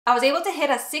I was able to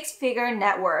hit a six-figure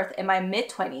net worth in my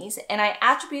mid-20s, and I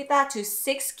attribute that to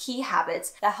 6 key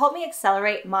habits that helped me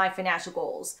accelerate my financial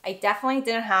goals. I definitely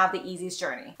didn't have the easiest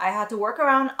journey. I had to work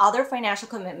around other financial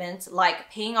commitments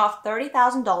like paying off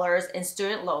 $30,000 in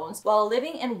student loans while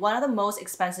living in one of the most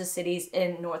expensive cities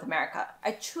in North America.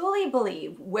 I truly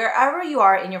believe wherever you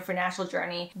are in your financial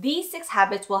journey, these 6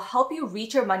 habits will help you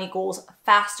reach your money goals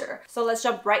faster. So let's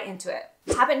jump right into it.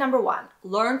 Habit number 1,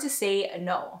 learn to say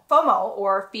no. FOMO,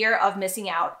 or fear of missing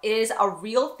out, is a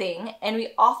real thing, and we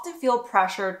often feel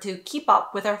pressure to keep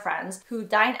up with our friends who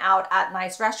dine out at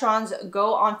nice restaurants,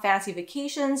 go on fancy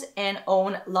vacations, and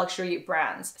own luxury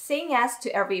brands. Saying yes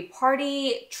to every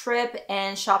party, trip,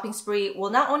 and shopping spree will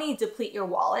not only deplete your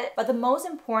wallet, but the most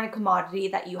important commodity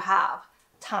that you have: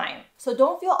 time. So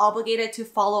don't feel obligated to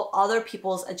follow other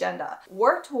people's agenda.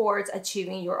 Work towards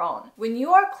achieving your own. When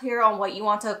you are clear on what you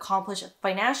want to accomplish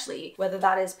financially, whether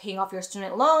that is paying off your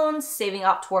student loans, saving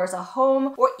up towards a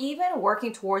home, or even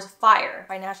working towards FIRE,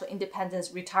 financial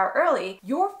independence, retire early,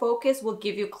 your focus will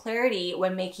give you clarity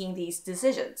when making these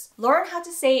decisions. Learn how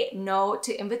to say no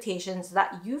to invitations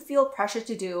that you feel pressured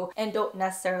to do and don't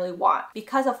necessarily want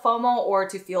because of FOMO or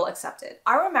to feel accepted.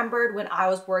 I remembered when I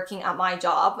was working at my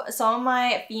job, some of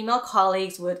my female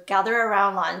colleagues would gather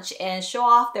around lunch and show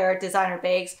off their designer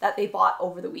bags that they bought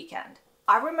over the weekend.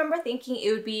 I remember thinking it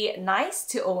would be nice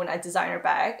to own a designer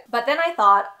bag, but then I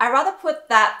thought I'd rather put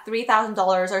that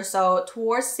 $3,000 or so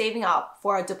towards saving up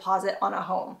for a deposit on a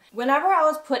home. Whenever I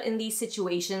was put in these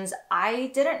situations,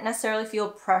 I didn't necessarily feel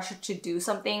pressured to do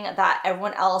something that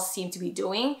everyone else seemed to be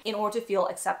doing in order to feel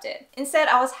accepted. Instead,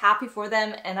 I was happy for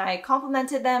them and I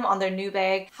complimented them on their new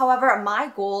bag. However,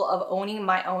 my goal of owning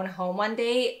my own home one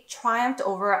day triumphed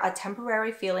over a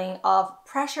temporary feeling of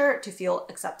pressure to feel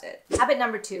accepted. Habit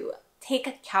number 2.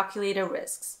 Take calculated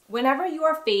risks. Whenever you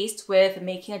are faced with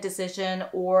making a decision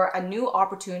or a new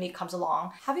opportunity comes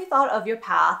along, have you thought of your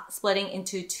path splitting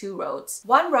into 2 roads?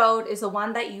 One road is the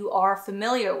one that you are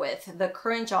familiar with, the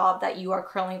current job that you are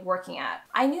currently working at.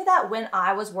 I knew that when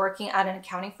I was working at an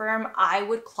accounting firm, I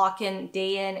would clock in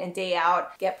and day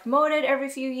out, get promoted every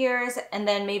few years, and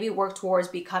then maybe work towards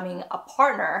becoming a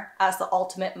partner as the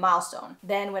ultimate milestone.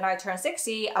 Then when I turned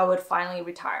 60, I would finally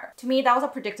retire. To me, that was a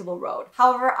predictable road.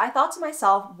 However, I thought to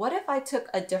myself, what if I took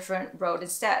a different road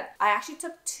instead? I actually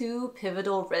took 2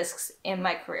 pivotal risks in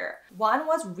my career. One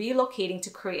was relocating to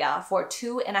Korea for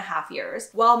 2.5 years.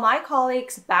 While my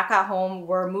colleagues back at home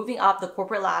were moving up the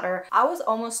corporate ladder, I was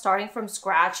almost starting from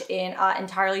scratch in an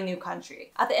entirely new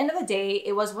country. At the end of the day,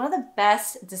 it was one of the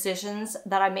best decisions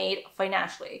that I made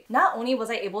financially. Not only was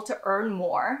I able to earn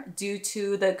more due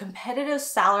to the competitive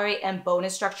salary and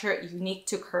bonus structure unique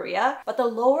to Korea, but the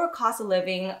lower cost of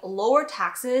living, lower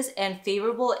taxes, and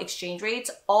favorable exchange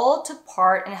rates all took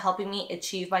part in helping me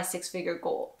achieve my 6-figure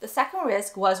goal. The second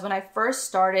risk was when I first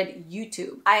started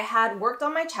YouTube. I had worked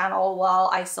on my channel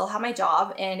while I still had my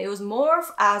job, and it was more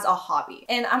as a hobby.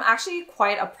 And I'm actually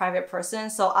quite a private person,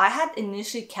 so I had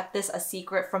initially kept this a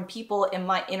secret from people in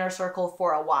my inner circle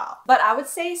for a while. But I would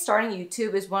say starting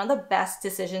YouTube is one of the best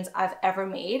decisions I've ever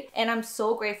made, and I'm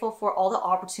so grateful for all the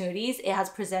opportunities it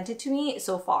has presented to me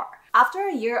so far. After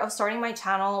a year of starting my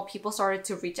channel, people started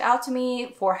to reach out to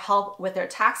me for help with their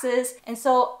taxes, and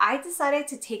so I decided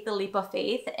to take the leap of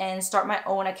faith and start my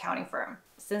own accounting firm.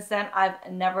 Since then,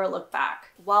 I've never looked back.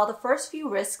 While the first few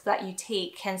risks that you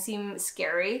take can seem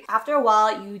scary, after a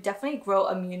while, you definitely grow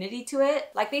immunity to it.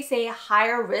 Like they say,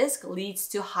 higher risk leads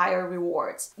to higher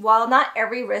rewards. While not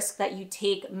every risk that you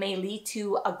take may lead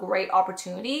to a great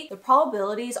opportunity, the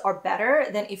probabilities are better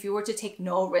than if you were to take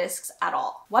no risks at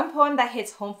all. One poem that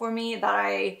hits home for me that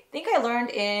I think I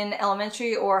learned in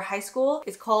elementary or high school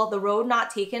is called The Road Not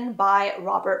Taken by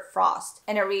Robert Frost.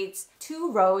 And it reads,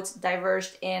 2 roads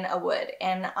diverged in a wood,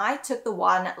 and I took the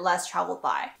one less traveled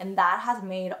by. And that has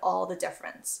made all the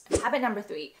difference. Habit number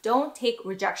 3, don't take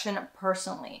rejection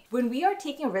personally. When we are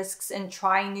taking risks and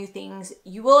trying new things,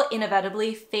 you will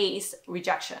inevitably face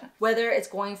rejection, whether it's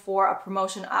going for a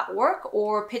promotion at work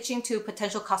or pitching to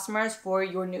potential customers for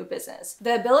your new business.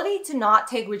 The ability to not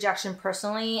take rejection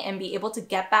personally and be able to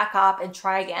get back up and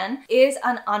try again is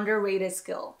an underrated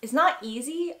skill. It's not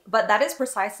easy, but that is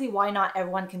precisely why not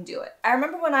everyone can do it. I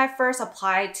remember when I first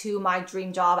applied to my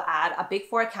dream job at a Big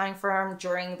 4 accounting firm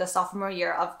during the sophomore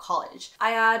year of college. I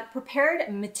had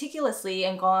prepared meticulously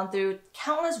and gone through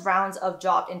countless rounds of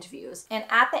job interviews. And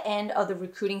at the end of the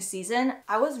recruiting season,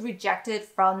 I was rejected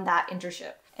from that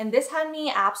internship. And this had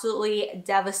me absolutely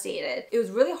devastated. It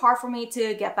was really hard for me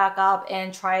to get back up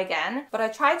and try again, but I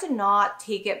tried to not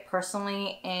take it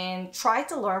personally and tried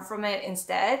to learn from it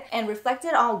instead and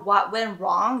reflected on what went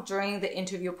wrong during the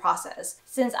interview process.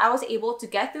 Since I was able to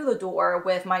get through the door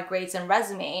with my grades and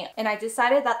resume, and I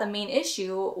decided that the main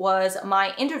issue was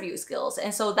my interview skills.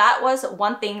 And so that was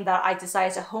one thing that I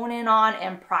decided to hone in on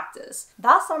and practice.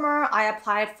 That summer, I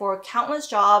applied for countless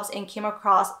jobs and came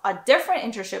across a different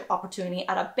internship opportunity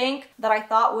at a bank that I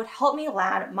thought would help me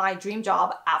land my dream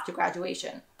job after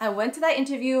graduation. I went to that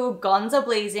interview guns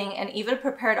a-blazing and even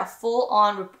prepared a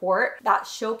full-on report that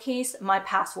showcased my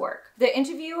past work. The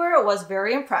interviewer was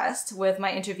very impressed with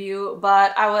my interview,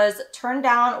 but I was turned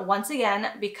down once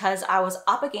again because I was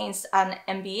up against an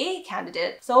MBA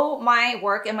candidate, so my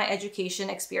work and my education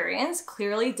experience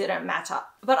clearly didn't match up.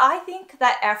 But I think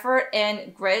that effort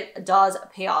and grit does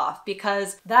pay off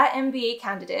because that MBA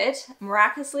candidate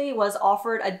miraculously was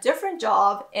offered a different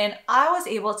job and I was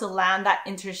able to land that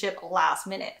internship last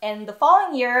minute. And the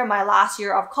following year, my last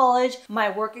year of college,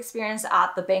 my work experience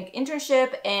at the bank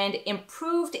internship and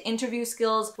improved interview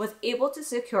skills was able to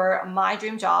secure my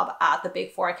dream job at the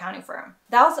Big Four accounting firm.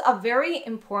 That was a very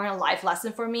important life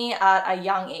lesson for me at a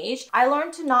young age. I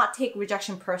learned to not take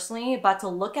rejection personally, but to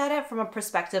look at it from a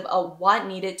perspective of what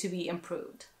needed to be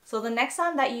improved. So the next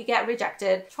time that you get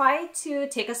rejected, try to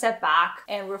take a step back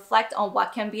and reflect on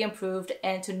what can be improved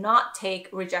and to not take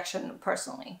rejection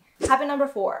personally. Habit number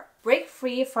 4. Break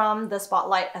free from the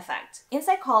spotlight effect. In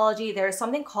psychology, there is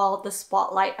something called the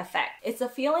spotlight effect. It's a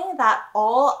feeling that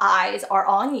all eyes are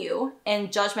on you and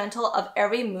judgmental of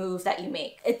every move that you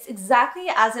make. It's exactly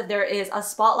as if there is a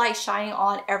spotlight shining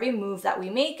on every move that we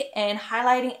make and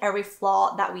highlighting every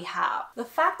flaw that we have. The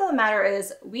fact of the matter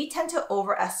is, we tend to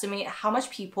overestimate how much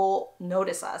people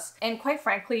notice us. And quite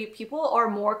frankly, people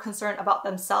are more concerned about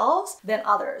themselves than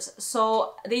others.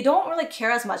 So they don't really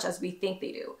care as much as we think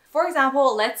they do. For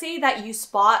example, let's say that you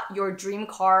spot your dream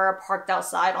car parked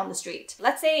outside on the street.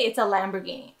 Let's say it's a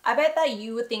Lamborghini. I bet that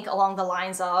you would think along the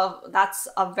lines of, that's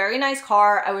a very nice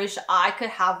car, I wish I could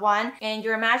have one, and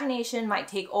your imagination might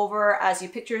take over as you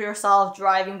picture yourself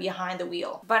driving behind the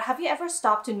wheel. But have you ever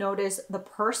stopped to notice the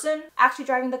person actually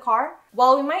driving the car?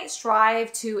 While we might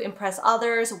strive to impress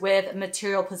others with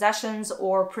material possessions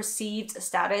or perceived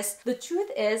status, the truth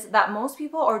is that most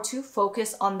people are too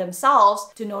focused on themselves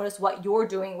to notice what you're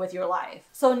doing with your life.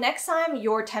 So next time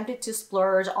you're tempted to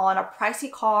splurge on a pricey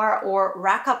car or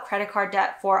rack up credit card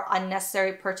debt for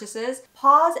unnecessary purchases,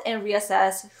 pause and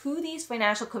reassess who these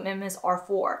financial commitments are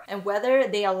for and whether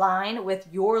they align with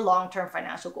your long-term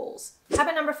financial goals.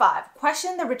 Habit number 5,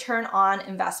 question the return on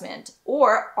investment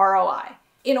or ROI.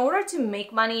 In order to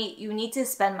make money, you need to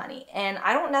spend money, and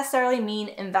I don't necessarily mean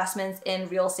investments in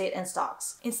real estate and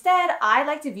stocks. Instead, I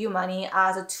like to view money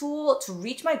as a tool to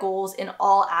reach my goals in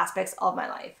all aspects of my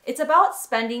life. It's about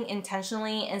spending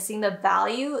intentionally and seeing the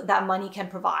value that money can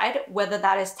provide, whether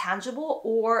that is tangible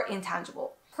or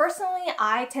intangible. Personally,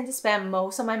 I tend to spend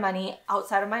most of my money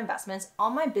outside of my investments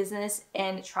on my business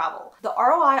and travel. The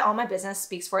ROI on my business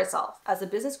speaks for itself. As the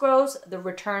business grows, the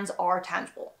returns are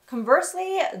tangible.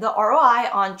 Conversely, the ROI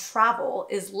on travel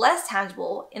is less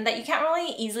tangible in that you can't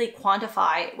really easily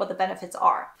quantify what the benefits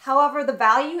are. However, the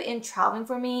value in traveling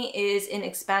for me is in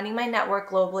expanding my network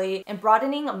globally and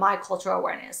broadening my cultural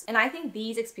awareness. And I think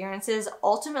these experiences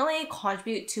ultimately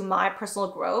contribute to my personal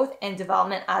growth and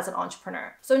development as an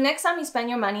entrepreneur. So next time you spend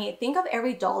your money, think of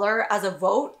every dollar as a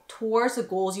vote towards the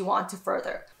goals you want to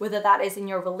further, whether that is in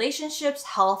your relationships,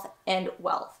 health, and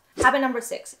wealth. Habit number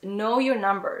 6, know your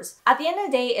numbers. At the end of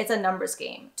the day, it's a numbers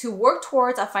game. To work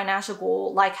towards a financial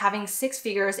goal like having 6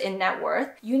 figures in net worth,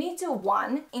 you need to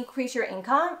 1, increase your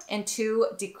income, and 2,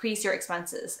 decrease your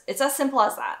expenses. It's as simple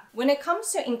as that. When it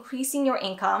comes to increasing your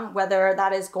income, whether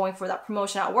that is going for that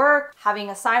promotion at work, having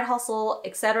a side hustle,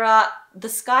 etc., the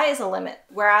sky is the limit.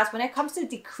 Whereas when it comes to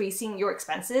decreasing your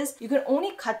expenses, you can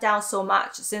only cut down so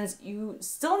much since you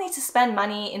still need to spend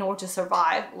money in order to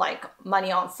survive, like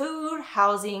money on food,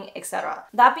 housing, etc.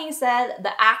 That being said,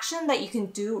 the action that you can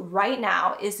do right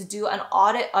now is to do an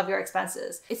audit of your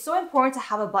expenses. It's so important to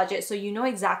have a budget so you know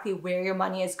exactly where your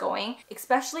money is going,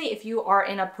 especially if you are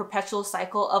in a perpetual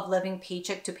cycle of living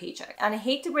paycheck to paycheck. And I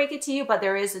hate to break it to you, but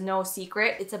there is no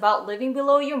secret. It's about living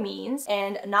below your means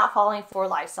and not falling for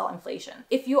lifestyle inflation.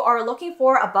 If you are looking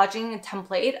for a budgeting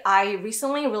template, I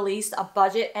recently released a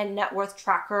budget and net worth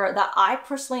tracker that I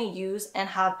personally use and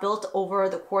have built over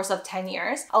the course of 10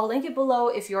 years. I'll link it below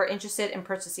if you're interested in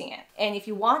purchasing it. And if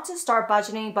you want to start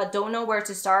budgeting but don't know where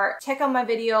to start, check out my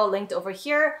video linked over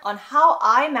here on how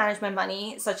I manage my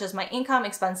money, such as my income,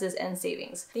 expenses, and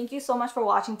savings. Thank you so much for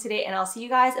watching today, and I'll see you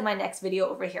guys in my next video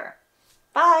over here.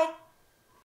 Bye!